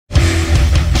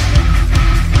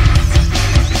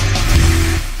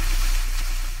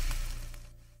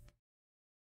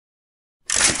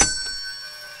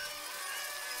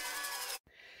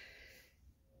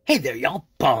Hey there, y'all.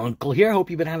 Uncle here. Hope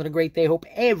you've been having a great day. Hope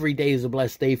every day is a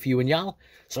blessed day for you and y'all.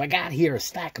 So I got here a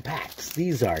stack of packs.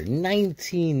 These are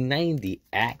 1990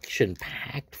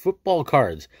 action-packed football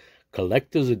cards.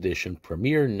 Collector's Edition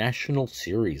Premier National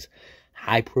Series.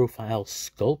 High-profile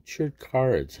sculptured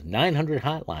cards. 900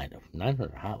 hotline.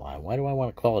 900 hotline? Why do I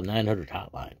want to call it 900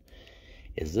 hotline?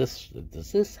 Does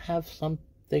this have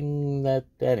something that...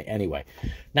 Anyway,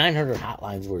 900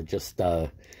 hotlines were just...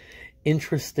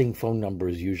 interesting phone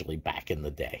numbers usually back in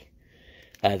the day.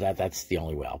 That's the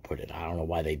only way I'll put it. I don't know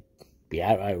why they'd be...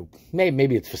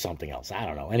 maybe it's for something else. I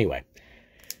don't know. Anyway,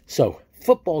 so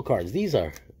football cards. These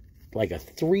are like a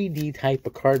 3D type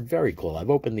of card. Very cool.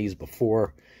 I've opened these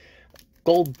before.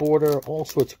 Gold border, all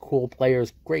sorts of cool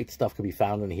players. Great stuff can be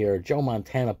found in here. Joe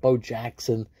Montana, Bo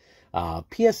Jackson.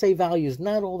 PSA value is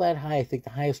not all that high. I think the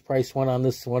highest price one on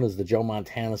this one is the Joe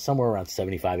Montana, somewhere around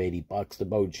 75, 80 bucks. The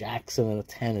Bo Jackson and a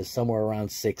 10 is somewhere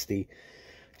around 60.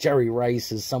 Jerry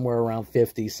Rice is somewhere around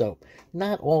 50. So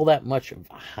not all that much of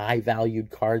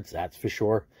high-valued cards, that's for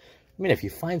sure. I mean, if you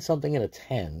find something in a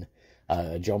 10,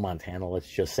 Joe Montana, let's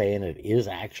just say, and it is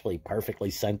actually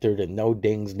perfectly centered and no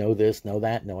dings, no this, no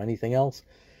that, no anything else,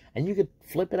 and you could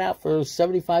flip it out for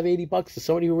 75, 80 bucks to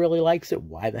somebody who really likes it,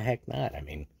 why the heck not? I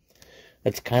mean,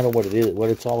 that's kind of what it is,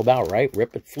 what it's all about, right?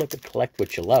 Rip it, flip it, collect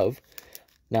what you love.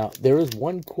 Now, there is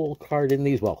one cool card in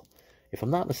these. Well, if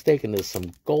I'm not mistaken, there's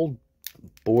some gold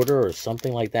border or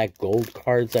something like that, gold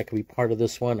cards that could be part of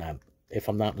this one, if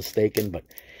I'm not mistaken. But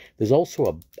there's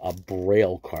also a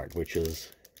Braille card, which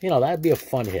is, you know, that'd be a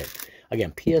fun hit.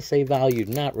 Again, PSA value,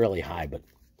 not really high, but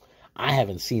I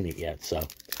haven't seen it yet, so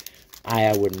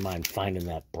I wouldn't mind finding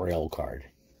that Braille card.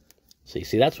 So you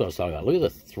see, that's what I was talking about. Look at the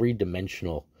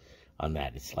three-dimensional on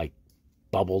that. It's like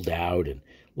bubbled out and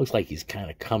looks like he's kind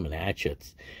of coming at you.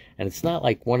 And it's not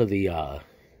like one of the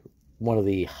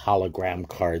hologram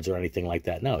cards or anything like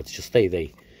that. No, it's just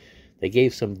they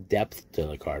gave some depth to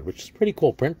the card, which is a pretty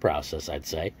cool print process, I'd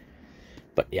say.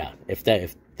 But yeah, if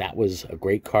that was a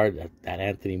great card, that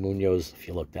Anthony Munoz, if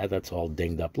you look, that's all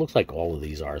dinged up. Looks like all of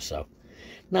these are, so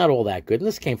not all that good. And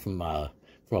this came from a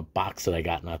box that I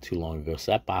got not too long ago.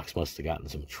 So that box must have gotten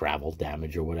some travel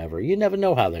damage or whatever. You never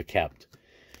know how they're kept.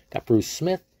 Got Bruce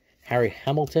Smith, Harry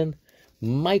Hamilton,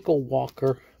 Michael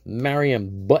Walker,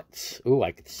 Marion Butts. Ooh,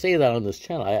 I could say that on this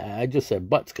channel. I just said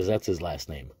Butts because that's his last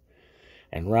name.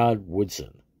 And Rod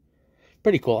Woodson.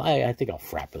 Pretty cool. I think I'll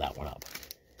frapper that one up.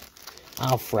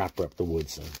 I'll frapper up the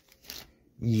Woodson.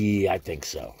 Yeah, I think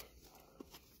so.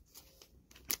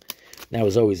 Now,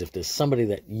 as always, if there's somebody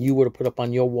that you would have put up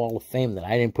on your wall of fame that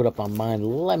I didn't put up on mine,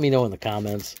 let me know in the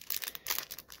comments.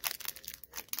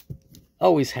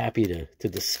 Always happy to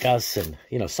discuss, and,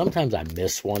 you know, sometimes I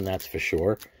miss one, that's for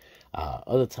sure.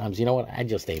 Other times, you know what, I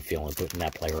just ain't feeling putting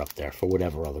that player up there for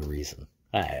whatever other reason.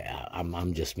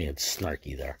 I'm just being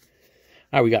snarky there.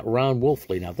 All right, we got Ron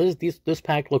Wolfley. Now, this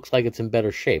pack looks like it's in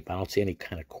better shape. I don't see any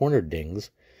kind of corner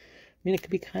dings. I mean, it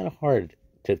could be kind of hard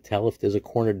to tell if there's a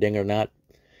corner ding or not.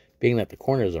 Being that the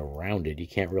corners are rounded, you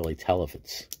can't really tell if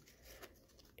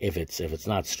it's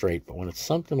not straight. But when it's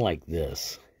something like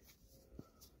this,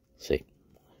 see,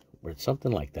 where it's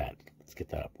something like that, let's get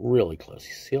that up really close.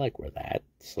 You see, like where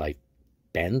that's like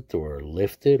bent or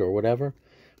lifted or whatever,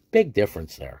 big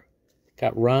difference there.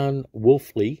 Got Ron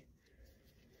Wolfley,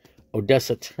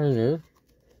 Odessa Turner,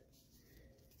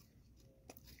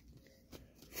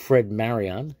 Fred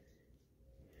Marion.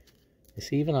 You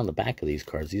see, even on the back of these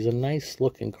cards, these are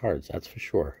nice-looking cards, that's for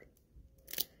sure.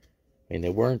 I mean, they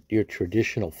weren't your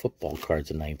traditional football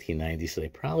cards in 1990, so they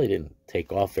probably didn't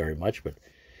take off very much, but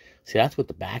see, that's what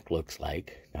the back looks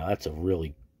like. Now, that's a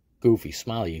really goofy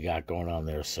smile you got going on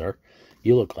there, sir.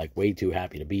 You look like way too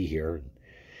happy to be here.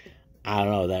 I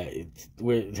don't know.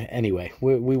 Anyway,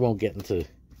 we won't get into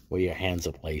where your hands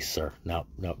are placed, sir. No.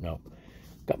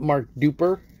 Got Mark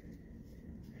Duper.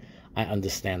 I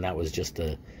understand that was just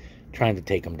trying to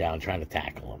take him down, trying to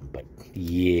tackle him. But,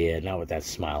 yeah, not with that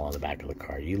smile on the back of the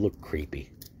card. You look creepy.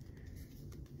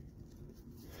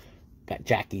 Got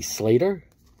Jackie Slater.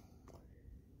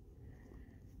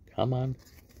 Come on.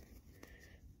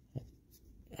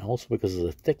 Also, because of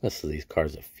the thickness of these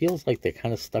cards, it feels like they're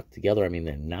kind of stuck together. I mean,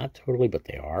 they're not totally, but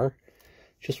they are.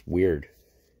 Just weird.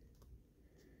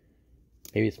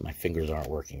 Maybe it's my fingers aren't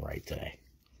working right today.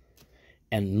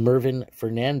 And Mervin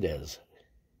Fernandez.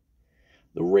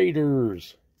 The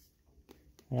Raiders.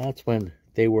 That's when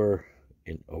they were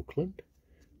in Oakland.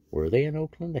 Were they in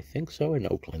Oakland? I think so, in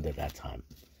Oakland at that time.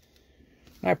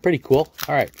 All right, pretty cool.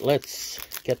 All right, let's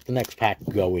get the next pack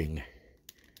going.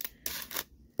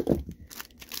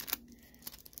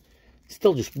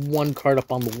 Still just one card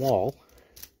up on the wall.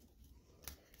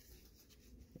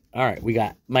 All right, we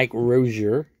got Mike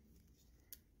Rozier,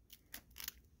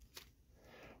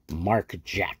 Mark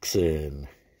Jackson.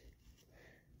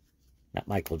 Not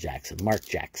Michael Jackson, Mark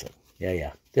Jackson.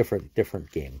 Yeah.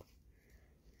 Different game.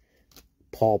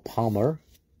 Paul Palmer.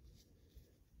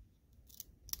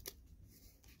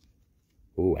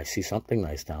 Ooh, I see something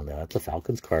nice down there. That's a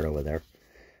Falcons card over there.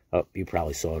 Oh, you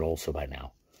probably saw it also by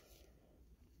now.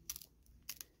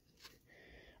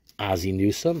 Ozzie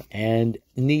Newsome and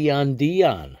Neon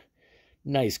Dion.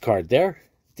 Nice card there.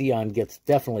 Dion gets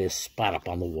definitely a spot up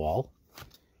on the wall.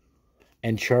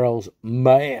 And Charles,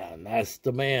 man, that's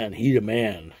the man. He the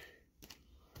man.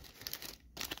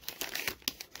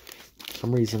 For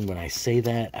some reason, when I say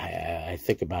that, I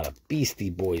think about a Beastie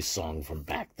Boys song from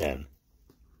back then.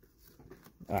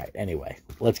 All right, anyway,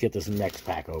 let's get this next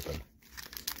pack open.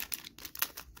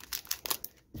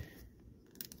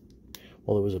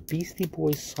 Well, there was a Beastie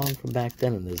Boys song from back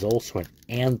then, and there's also an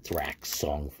Anthrax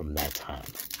song from that time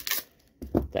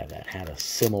that had a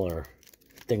similar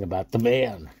thing about the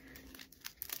man.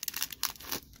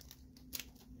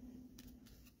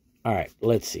 All right,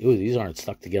 let's see. Ooh, these aren't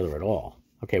stuck together at all.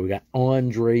 Okay, we got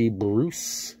Andre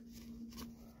Bruce,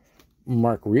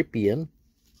 Mark Ripien.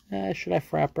 Should I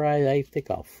frapper? I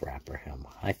think I'll frapper him.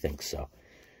 I think so.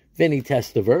 Vinny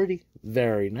Testaverde,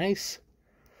 very nice.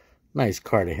 Nice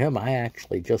card of him. I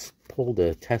actually just pulled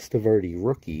a Testaverde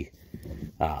rookie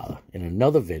in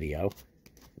another video.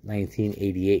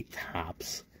 1988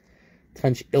 Topps.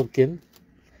 Tunch Ilkin,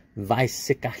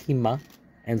 Vaisikahima,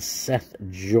 and Seth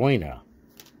Joyner.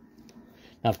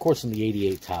 Now, of course, in the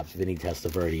 88 Topps, Vinny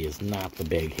Testaverde is not the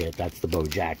big hit. That's the Bo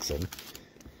Jackson.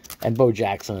 And Bo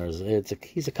Jackson,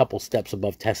 he's a couple steps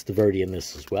above Testaverde in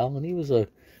this as well. And he was a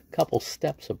couple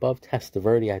steps above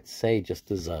Testaverde, I'd say,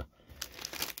 just as a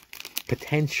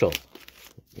potential,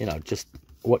 just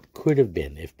what could have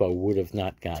been if Bo would have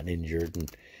not gotten injured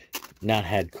and not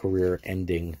had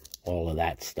career-ending, all of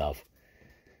that stuff.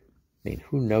 I mean,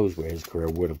 who knows where his career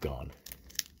would have gone.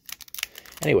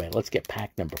 Anyway, let's get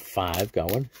pack number 5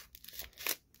 going.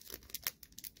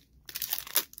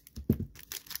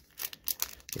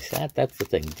 You see, that's the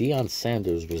thing. Deion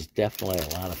Sanders was definitely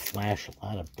a lot of flash, a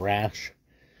lot of brash.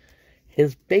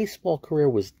 His baseball career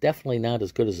was definitely not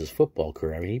as good as his football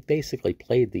career. I mean, he basically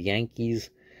played the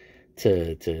Yankees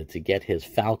to get his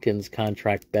Falcons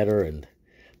contract better, and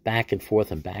back and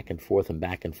forth and back and forth and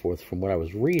back and forth. From what I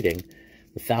was reading,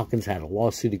 the Falcons had a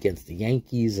lawsuit against the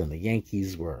Yankees, and the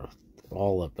Yankees were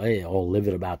all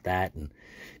livid about that, and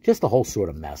just a whole sort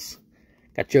of mess.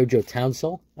 Got JoJo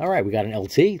Townsell. All right, we got an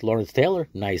LT, Lawrence Taylor.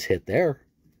 Nice hit there.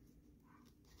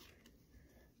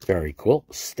 Very cool.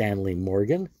 Stanley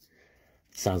Morgan.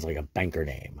 Sounds like a banker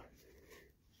name.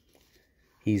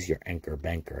 He's your anchor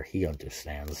banker. He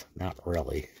understands. Not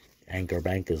really. Anchor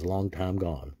bank is long time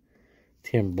gone.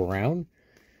 Tim Brown.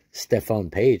 Stephon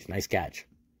Page. Nice catch.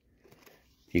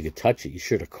 If you could touch it, you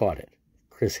should have caught it.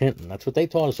 Chris Hinton. That's what they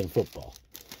taught us in football.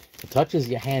 If it touches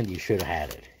your hand, you should have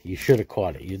had it. You should have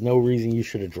caught it. There's no reason you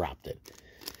should have dropped it.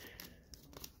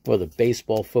 Whether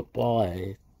baseball,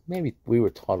 football, maybe we were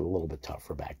taught a little bit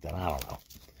tougher back then. I don't know.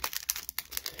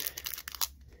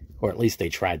 Or at least they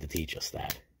tried to teach us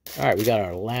that. All right, we got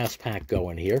our last pack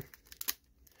going here.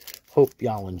 Hope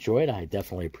y'all enjoyed. I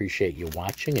definitely appreciate you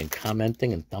watching and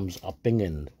commenting and thumbs upping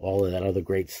and all of that other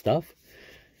great stuff.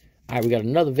 All right, we got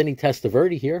another Vinny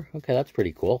Testaverde here. Okay, that's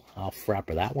pretty cool. I'll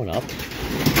frapper that one up.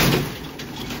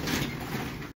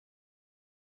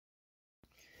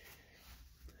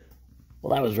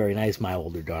 Well, that was very nice. My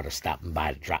older daughter stopping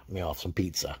by to drop me off some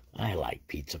pizza. I like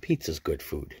pizza. Pizza's good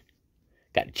food.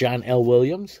 Got John L.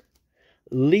 Williams,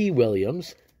 Lee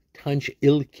Williams, Tunch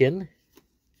Ilkin,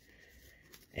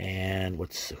 and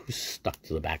who's stuck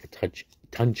to the back of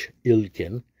Tunch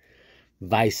Ilkin?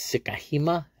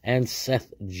 Vaisikahima and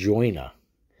Seth Joyner.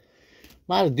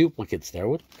 A lot of duplicates there,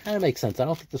 which kind of makes sense. I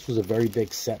don't think this was a very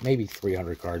big set, maybe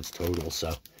 300 cards total.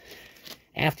 So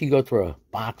after you go through a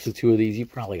box or two of these, you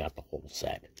probably got the whole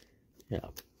set.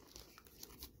 All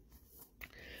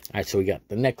right, so we got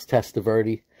the next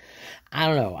Testaverde. I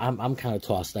don't know. I'm kind of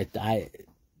tossed. I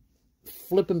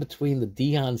flipping between the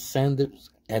Deion Sanders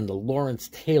and the Lawrence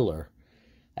Taylor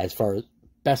as far as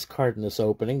best card in this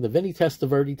opening. The Vinny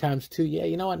Testaverde ×2. Yeah,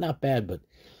 you know what? Not bad, but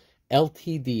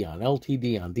LT Deion,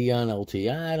 Deion LT.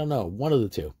 I don't know. One of the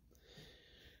two.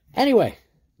 Anyway,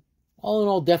 all in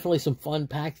all, definitely some fun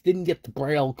packs. Didn't get the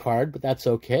Braille card, but that's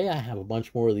okay. I have a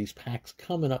bunch more of these packs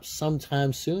coming up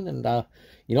sometime soon. And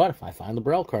you know what? If I find the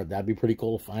Braille card, that'd be pretty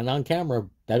cool to find on camera.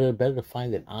 Better to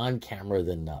find it on camera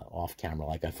than off camera.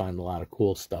 Like I find a lot of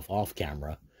cool stuff off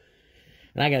camera.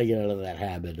 And I got to get out of that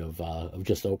habit of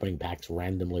just opening packs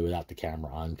randomly without the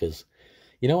camera on. Because,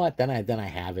 You know what? Then I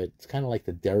have it. It's kind of like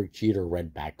the Derek Jeter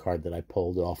red back card that I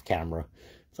pulled off camera.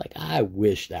 It's like, I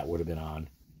wish that would have been on.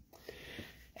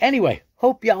 Anyway,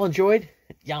 hope y'all enjoyed.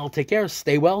 Y'all take care.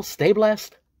 Stay well. Stay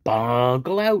blessed.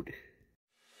 Bunkle out.